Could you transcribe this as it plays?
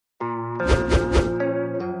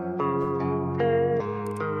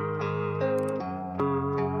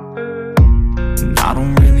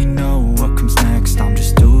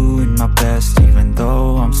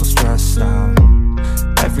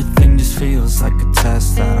It's like a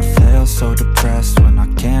test that I fail, so depressed when I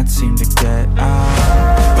can't seem to get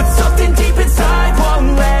out. But something deep inside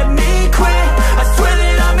won't let me quit. I swear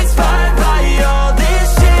that I'm inspired by all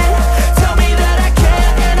this shit. Tell me that I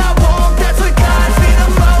can't and I won't. That's what guides me the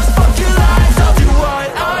most. Fuck your lies, I'll do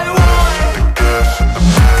what I want. The gas in the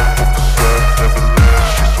back of the set, never let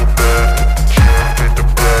she's so bad that she made the brag. The gas in the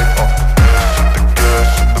back of the set, never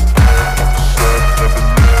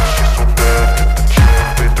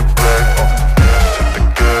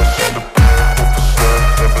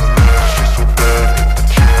let she's so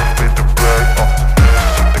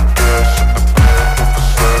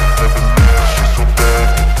bad that she made the brag. The gas in the back of the set, never let she's so bad that she made the brag. The gas in the back of the set, never let she's so bad that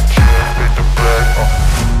she made the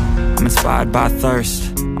brag. I'm inspired by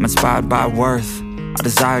thirst, I'm inspired by worth. I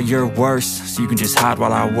desire your worst, so you can just hide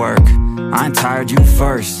while I work. I ain't tired, you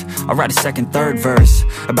first. I'll write a second, third verse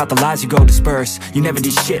about the lies you go disperse. You never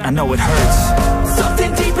did shit, I know it hurts.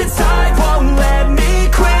 Something deep inside won't let me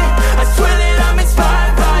quit. I swear that I'm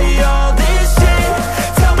inspired by all this shit.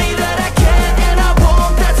 Tell me that I can't and I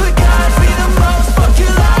won't. That's what guides me the most. Fuck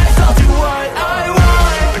your lies, I'll do what I want.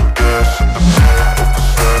 The gas in the back of the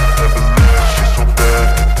set, never let she's so bad that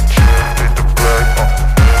she made the brag. The gas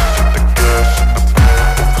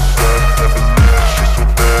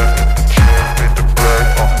in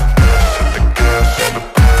the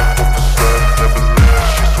back of the set,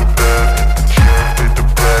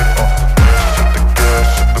 never let she's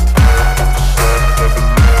so bad that she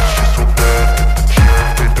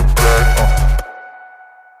made the brag. The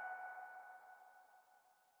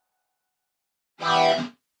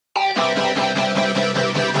gas in the back of the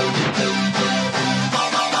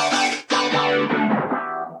set,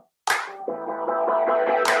 never let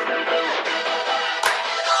she's so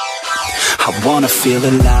bad that she made the brag. The gas in the back of the set, never let she's so bad that she made the brag. I wanna feel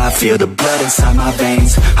alive, feel the blood inside my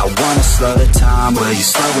veins. I wanna slow the time, will you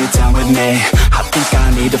slow it down with me? I think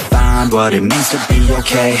I need to find what it means to be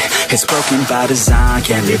okay. It's broken by design,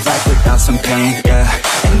 can't live life without some pain, yeah.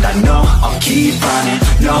 And I know I'll keep running,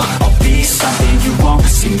 no, I'll be something you won't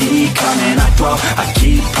see me coming. I grow, I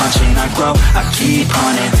keep punching, I grow, I keep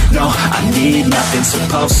hunting. No, I need nothing,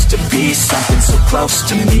 supposed to be something so close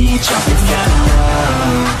to me. Jumping out of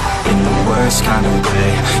love in the worst kind of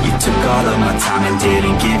way. You took all of my time and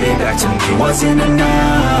didn't give it back to me. Wasn't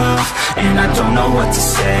enough, and I don't know what to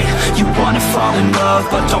say. You wanna fall in love,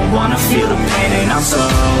 but don't wanna feel the pain. And I'm so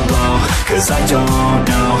low, cause I don't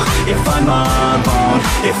know if I'm alone,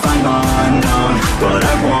 if I'm unknown. But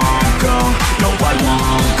I won't go, no I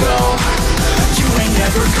won't go. You ain't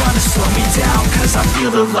never gonna slow me down, cause I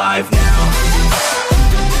feel alive now.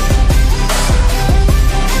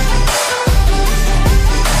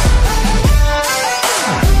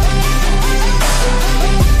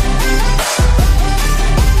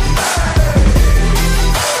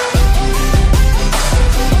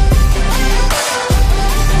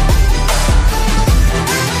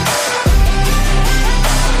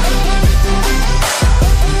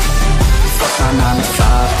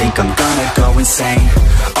 Think I'm gonna go insane.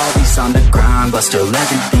 Always on the grind, but still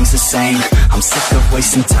everything's the same. I'm sick of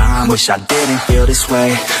wasting time, wish I didn't feel this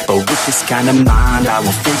way. But with this kind of mind, I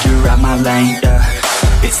will figure out my lane, yeah.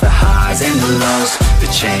 It's the highs and the lows, the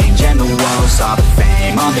change and the woes. All the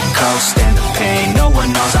fame on the coast and the pain no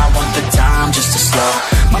one knows. I want the time just to slow,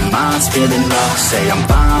 my mind's feeling low. Say I'm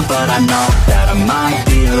fine, but I know that I might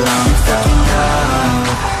be alone. Fell in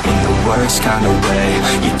love in the worst kind of way.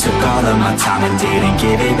 You took all of my time and didn't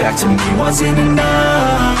give it back to me. Wasn't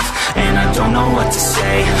enough, and I don't know what to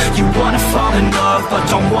say. You wanna fall in love, but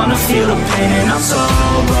don't wanna feel the pain. And I'm so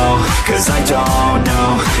low, cause I don't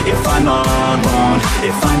know if I'm alone,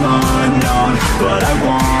 if I'm unknown. But I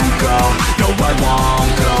won't go, no I won't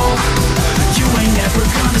go. You ain't never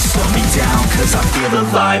gonna slow me down, cause I feel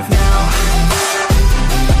alive now.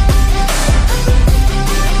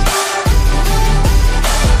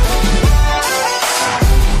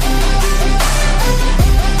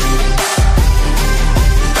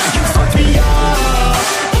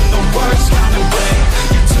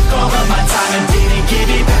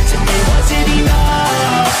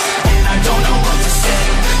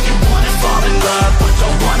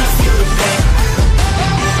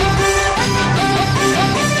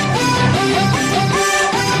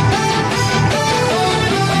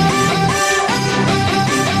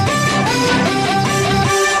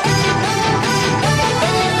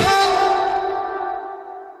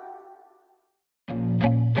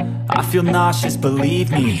 I feel nauseous,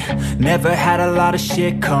 believe me. Never had a lot of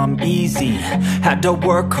shit come easy. Had to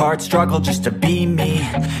work hard, struggle just to be me.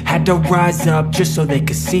 Had to rise up just so they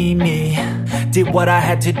could see me. Did what I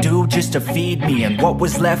had to do just to feed me, and what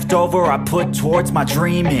was left over I put towards my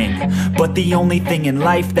dreaming. But the only thing in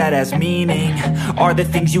life that has meaning are the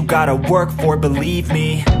things you gotta work for, believe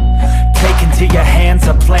me. Take into your hands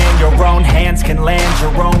a plan, your own hands can land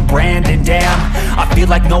your own brand. And damn, I feel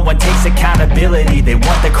like no one takes accountability. They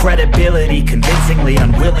want the credibility, convincingly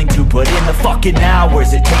unwilling to put in the fucking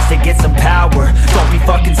hours it takes to get some power. Don't be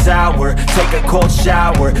fucking sour, take a cold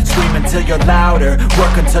shower, scream until you're louder,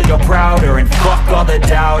 work until you're prouder, and fuck all the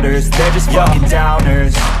doubters, they're just fucking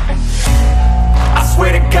downers. I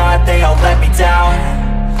swear to God they all let me down.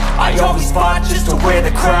 I always fought just to wear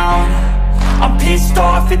the crown. I'm pissed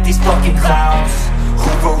off at these fucking clowns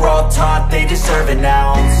who were all taught they deserve an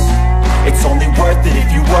ounce. It's only worth it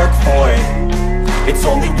if you work for it. It's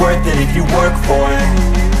only worth it if you work for it.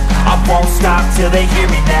 I won't stop till they hear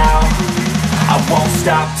me now. I won't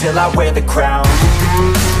stop till I wear the crown.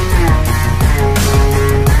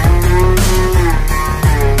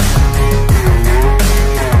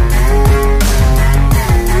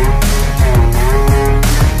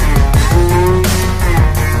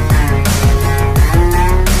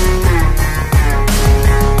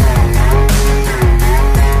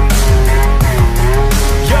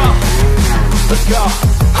 Let's go.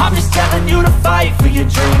 I'm just telling you to fight for your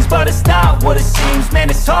dreams, but it's not what it seems. Man,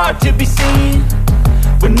 it's hard to be seen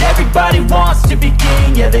when everybody wants to be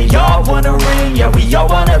king. Yeah, they all wanna ring, yeah, we all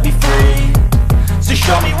wanna be free. So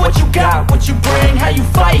show me what you got, what you bring, how you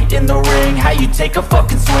fight in the ring, how you take a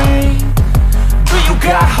fucking swing. Do you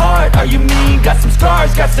got heart, are you mean? Got some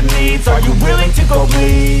scars, got some needs, are you willing to go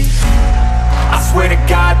bleed? I swear to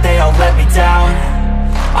God they all let me down.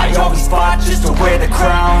 I always fought just to wear the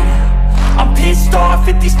crown. I'm pissed off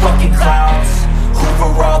at these fucking clowns who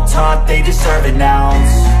were all taught they deserve an ounce.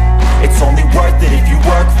 It's only worth it if you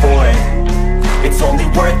work for it. It's only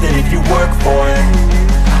worth it if you work for it.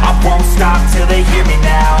 I won't stop till they hear me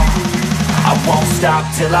now. I won't stop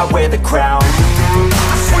till I wear the crown.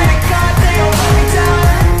 I swear to God they all let me down.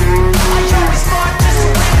 I always fought just to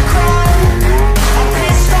wear the crown. I'm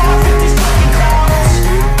pissed off at these fucking clowns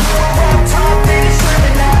who were all taught they deserve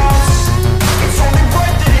an ounce. It's only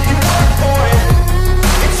worth it if you work for it.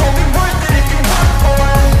 It's only worth it if you work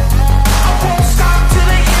for it. I won't stop till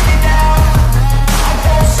they hear me now. I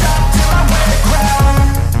won't stop till I wear the crown.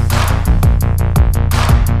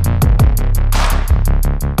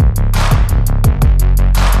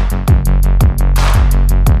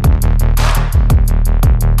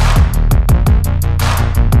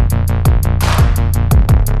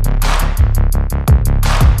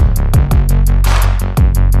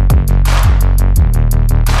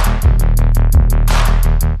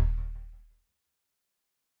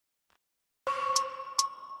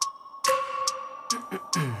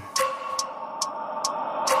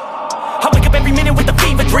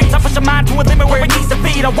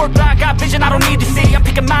 I work like I got vision I don't need to see. I'm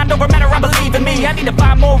picking mind over matter, I believe in me. I need to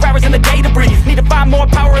find more hours in the day to breathe. Need to find more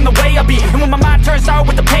power in the way I be. And when my mind turns sour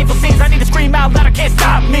with the painful scenes, I need to scream out loud, I can't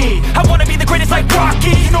stop me. I wanna be the greatest like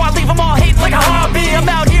Rocky. You know I leave them all hating like a hobby. I'm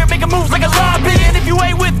out here making moves like a lobby. And if you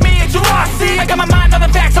ain't with me, it's your lossy. I got my mind on the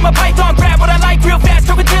facts, I'm a python, grab what I like real fast.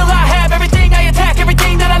 Choke until I have everything I attack,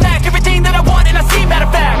 everything that I lack, everything that I want, and I see matter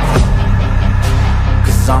of fact.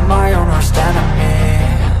 Cause I'm my own worst enemy.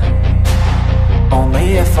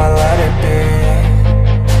 Only if I let it be.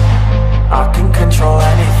 I can control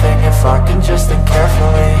anything if I can just think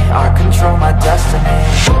carefully. I control my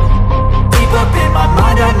destiny.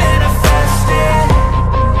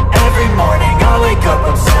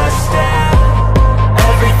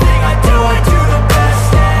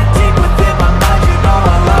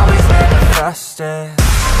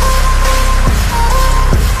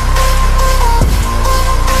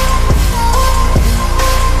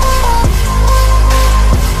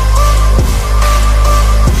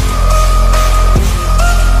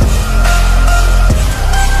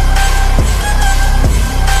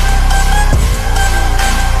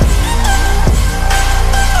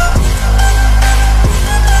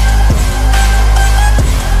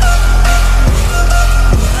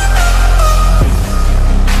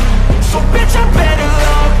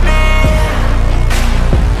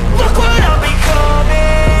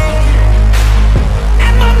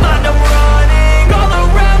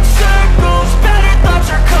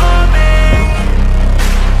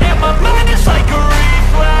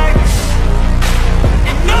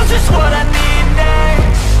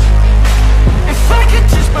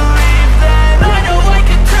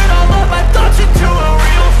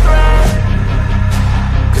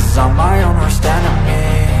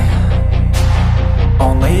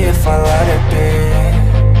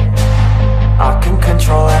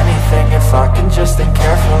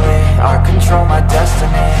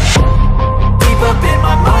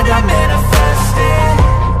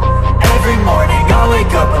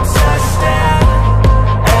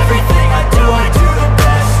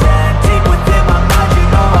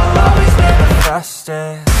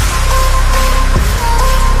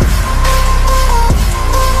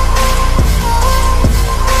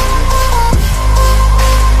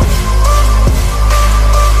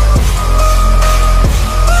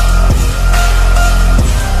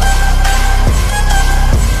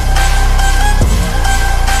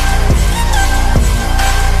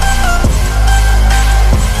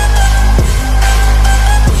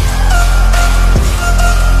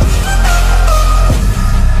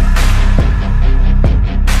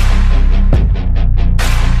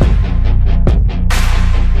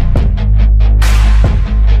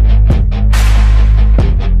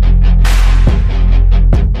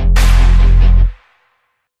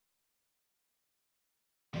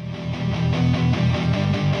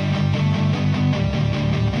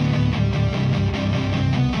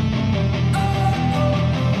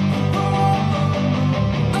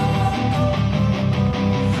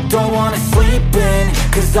 don't wanna sleep in,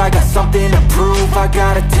 cause I got something to prove. I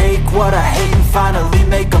gotta take what I hate and finally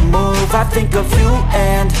make a move. I think of you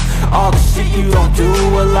and all the shit you don't do.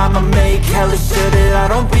 Well, I'ma make hella sure that I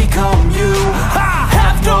don't become you. I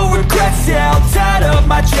have no regrets, yeah, I'll tie up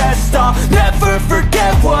my chest. I'll never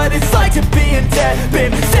forget what it's like to be in debt.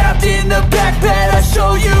 Been stabbed in the back bed, I'll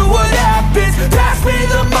show you what happens. Pass me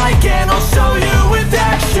the mic and I'll show you with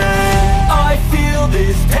action. I feel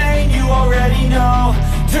this pain, you already know.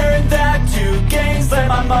 Turn that to gains, let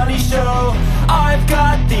my money show. I've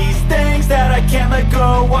got these things that I can't let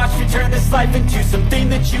go. Watch me turn this life into something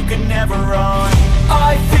that you can never own.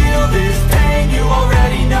 I feel this pain, you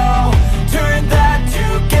already know. Turn that to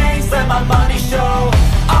gains, let my money show.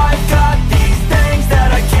 I've got these things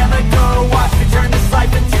that I can't let go. Watch me turn this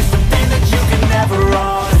life into something that you can never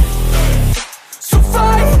own. So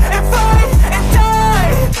fight and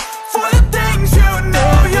die for the things you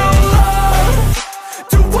know you love.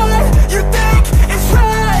 Do what you think is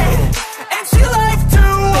right and see life do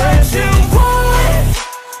what you want.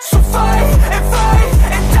 So fight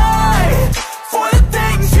and die for the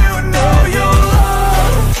things you know you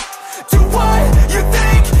love. Do what you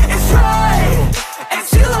think is right and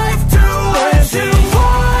see life do what you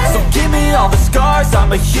want. So give me all the scars,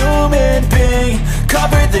 I'm a human being.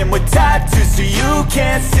 Cover them with tattoos so you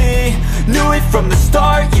can't see. Knew it from the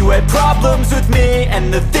start, you had problems with me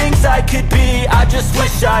and the things I could be, I just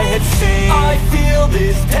wish I had seen. I feel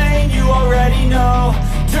this pain, you already know.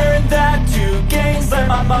 Turn that to gains, let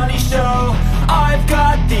my money show. I've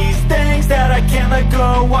got these things that I can't let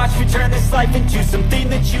go. Watch me turn this life into something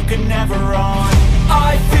that you can never own.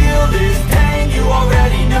 I feel